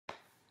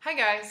Hi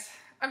guys,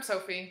 I'm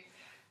Sophie.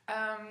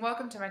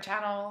 Welcome to my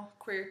channel,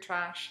 Queer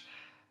Trash.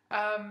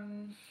 I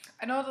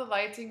know the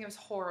lighting is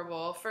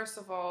horrible. First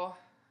of all,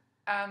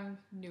 I'm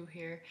new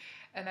here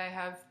and I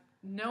have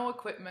no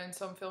equipment,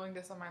 so I'm filming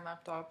this on my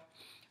laptop.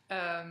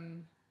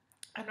 I'm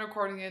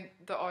recording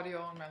the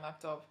audio on my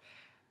laptop.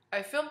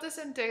 I filmed this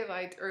in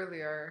daylight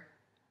earlier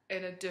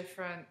in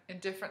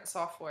different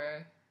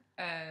software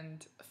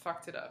and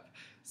fucked it up.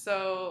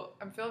 So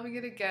I'm filming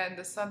it again.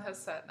 The sun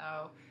has set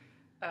now.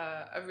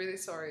 I'm really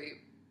sorry,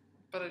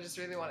 but I just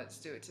really wanted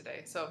to do it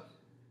today, so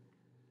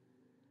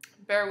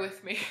bear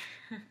with me.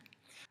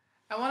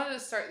 I wanted to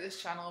start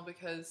this channel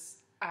because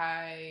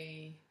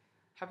I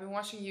have been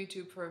watching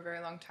YouTube for a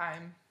very long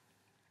time.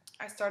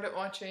 I started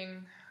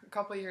watching a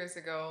couple years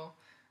ago,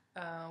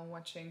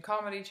 watching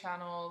comedy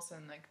channels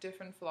and like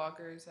different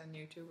vloggers and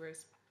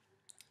YouTubers.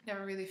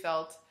 Never really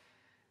felt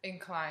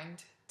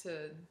inclined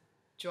to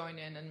join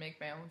in and make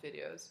my own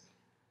videos.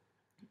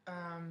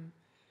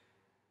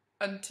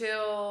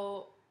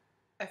 Until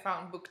I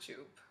found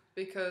booktube,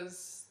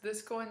 because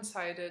this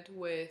coincided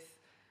with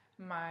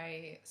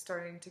my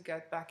starting to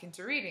get back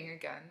into reading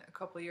again a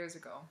couple of years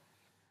ago.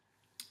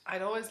 I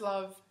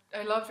loved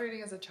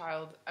reading as a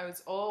child. I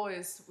was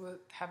always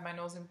had my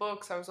nose in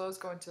books. I was always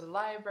going to the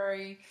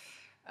library.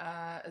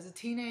 As a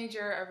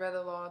teenager, I read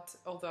a lot,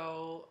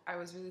 although I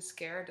was really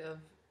scared of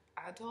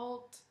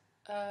adult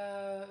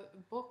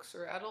books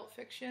or adult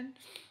fiction.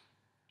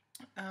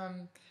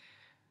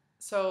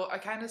 So I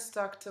kind of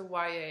stuck to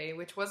YA,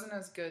 which wasn't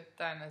as good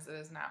then as it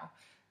is now.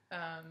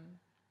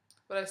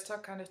 But I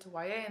stuck kind of to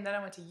YA, and then I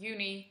went to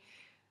uni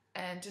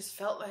and just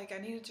felt like I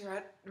needed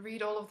to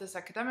read all of this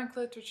academic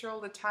literature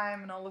all the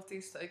time and all of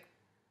these like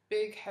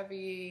big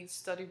heavy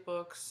study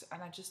books,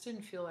 and I just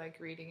didn't feel like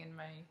reading in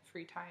my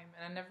free time,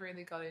 and I never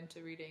really got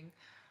into reading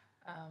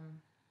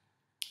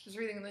just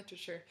reading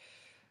literature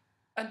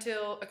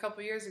until a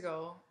couple years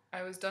ago.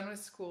 I was done with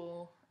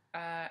school.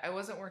 I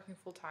wasn't working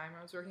full time.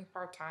 I was working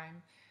part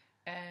time,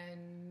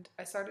 and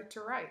I started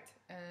to write.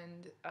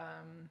 And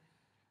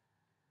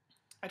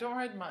I don't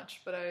write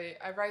much, but I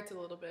write a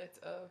little bit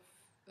of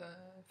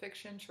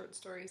fiction, short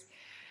stories.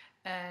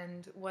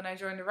 And when I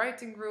joined a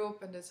writing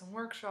group and did some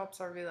workshops,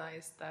 I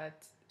realized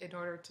that in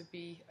order to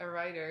be a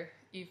writer,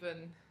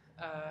 and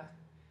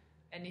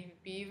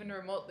be even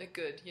remotely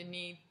good, you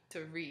need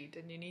to read,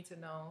 and you need to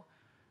know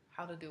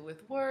how to do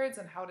with words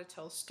and how to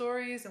tell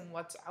stories and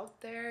what's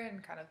out there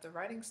and kind of the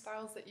writing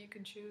styles that you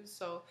can choose.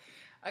 So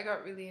I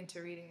got really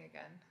into reading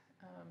again.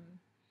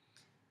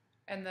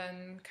 And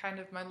then kind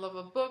of my love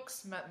of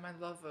books met my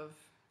love of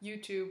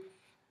YouTube.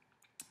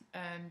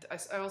 And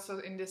I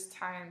also during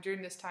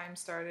this time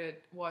started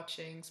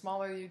watching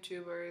smaller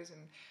YouTubers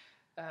and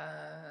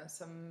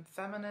some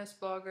feminist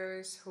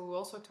bloggers who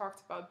also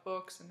talked about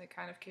books, and they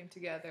kind of came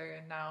together,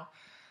 and now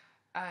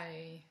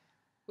I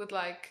would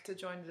like to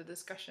join the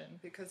discussion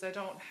because I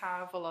don't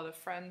have a lot of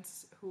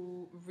friends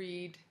who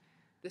read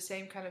the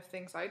same kind of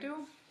things I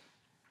do,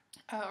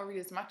 or read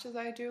as much as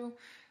I do.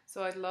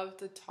 So I'd love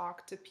to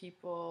talk to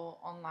people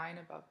online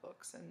about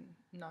books and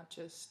not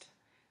just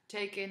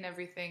take in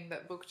everything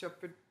that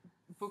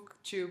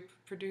booktube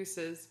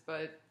produces,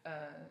 but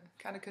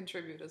kind of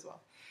contribute as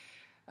well.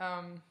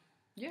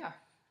 Yeah,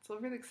 so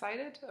I'm really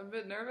excited. I'm a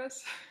bit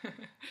nervous,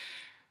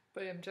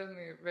 but I'm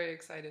generally very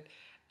excited.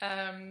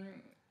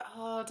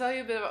 I'll tell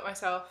you a bit about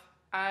myself.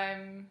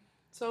 I'm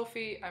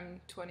Sophie, I'm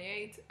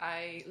 28,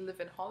 I live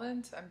in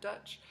Holland, I'm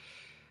Dutch.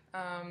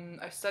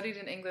 I studied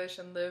in English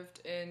and lived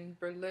in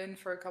Berlin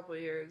for a couple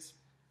of years.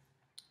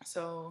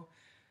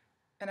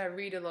 And I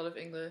read a lot of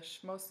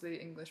English, mostly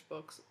English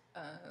books,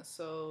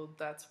 so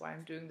that's why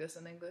I'm doing this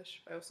in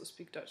English. I also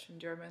speak Dutch and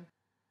German.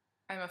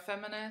 I'm a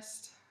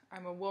feminist,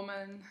 I'm a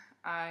woman,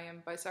 I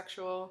am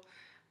bisexual,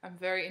 I'm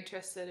very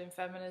interested in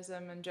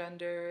feminism and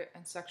gender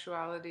and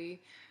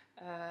sexuality.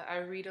 I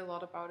read a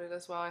lot about it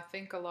as well. I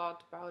think a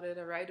lot about it.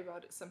 I write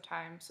about it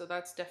sometimes. So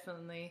that's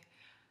definitely,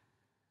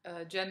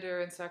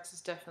 gender and sex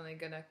is definitely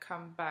going to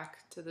come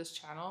back to this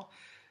channel.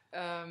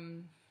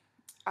 I'm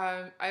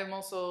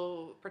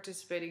also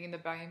participating in the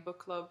Banging Book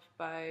Club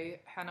by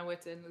Hannah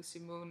Witten, Lucy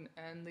Moon,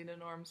 and Lena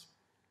Norms.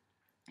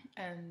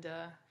 And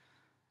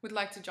would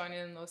like to join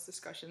in those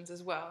discussions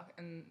as well.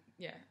 And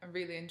yeah, I'm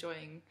really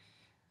enjoying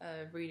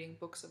reading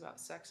books about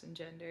sex and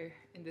gender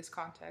in this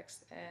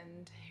context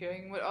and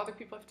hearing what other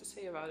people have to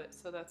say about it.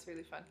 So that's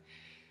really fun.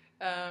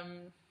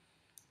 And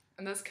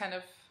that's kind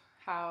of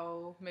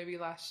how maybe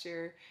last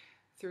year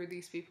through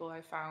these people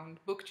I found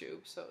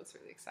booktube. So it's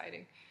really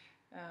exciting.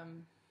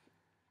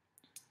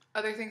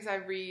 Other things I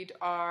read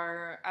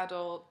are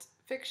adult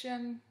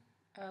fiction,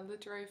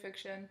 literary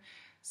fiction.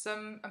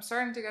 I'm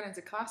starting to get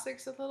into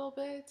classics a little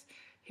bit.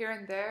 Here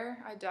and there,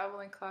 I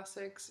dabble in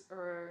classics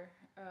or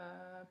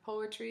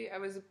poetry. I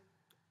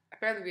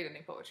barely read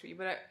any poetry,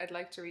 but I'd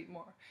like to read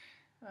more.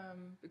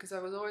 Because I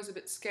was always a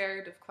bit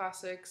scared of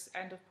classics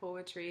and of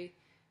poetry.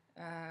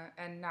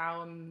 And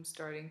now I'm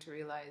starting to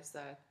realize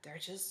that they're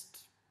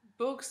just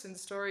books and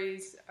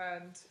stories,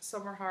 and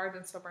some are hard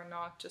and some are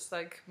not, just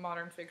like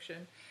modern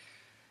fiction.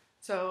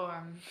 So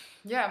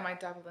yeah, I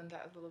might dabble in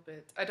that a little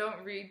bit. I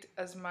don't read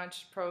as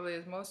much probably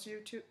as most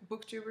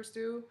booktubers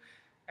do.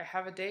 I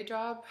have a day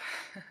job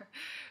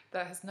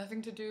that has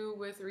nothing to do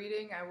with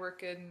reading. I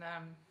work in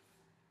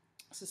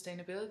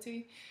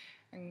sustainability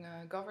and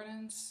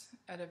governance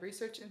at a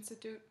research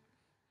institute,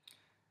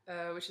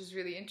 which is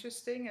really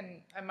interesting.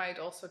 And I might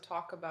also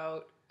talk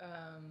about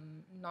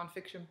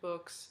nonfiction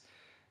books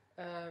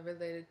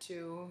related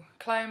to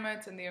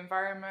climate and the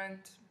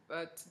environment,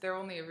 but they're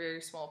only a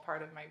very small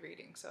part of my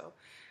reading, so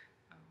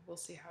we'll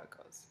see how it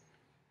goes.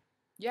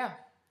 Yeah.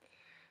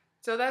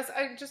 So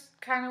I just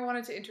kind of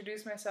wanted to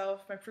introduce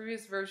myself. My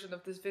previous version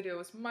of this video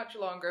was much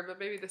longer, but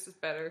maybe this is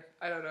better.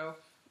 I don't know.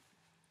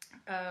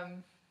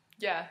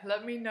 Yeah,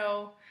 let me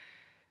know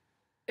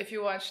if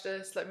you watch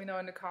this. Let me know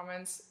in the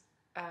comments.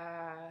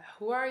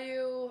 Who are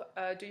you?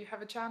 Do you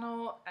have a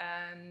channel?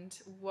 And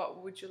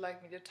what would you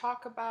like me to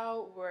talk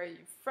about? Where are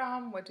you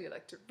from? What do you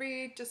like to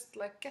read? Just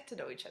like get to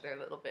know each other a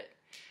little bit.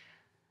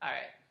 All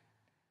right.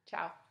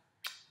 Ciao.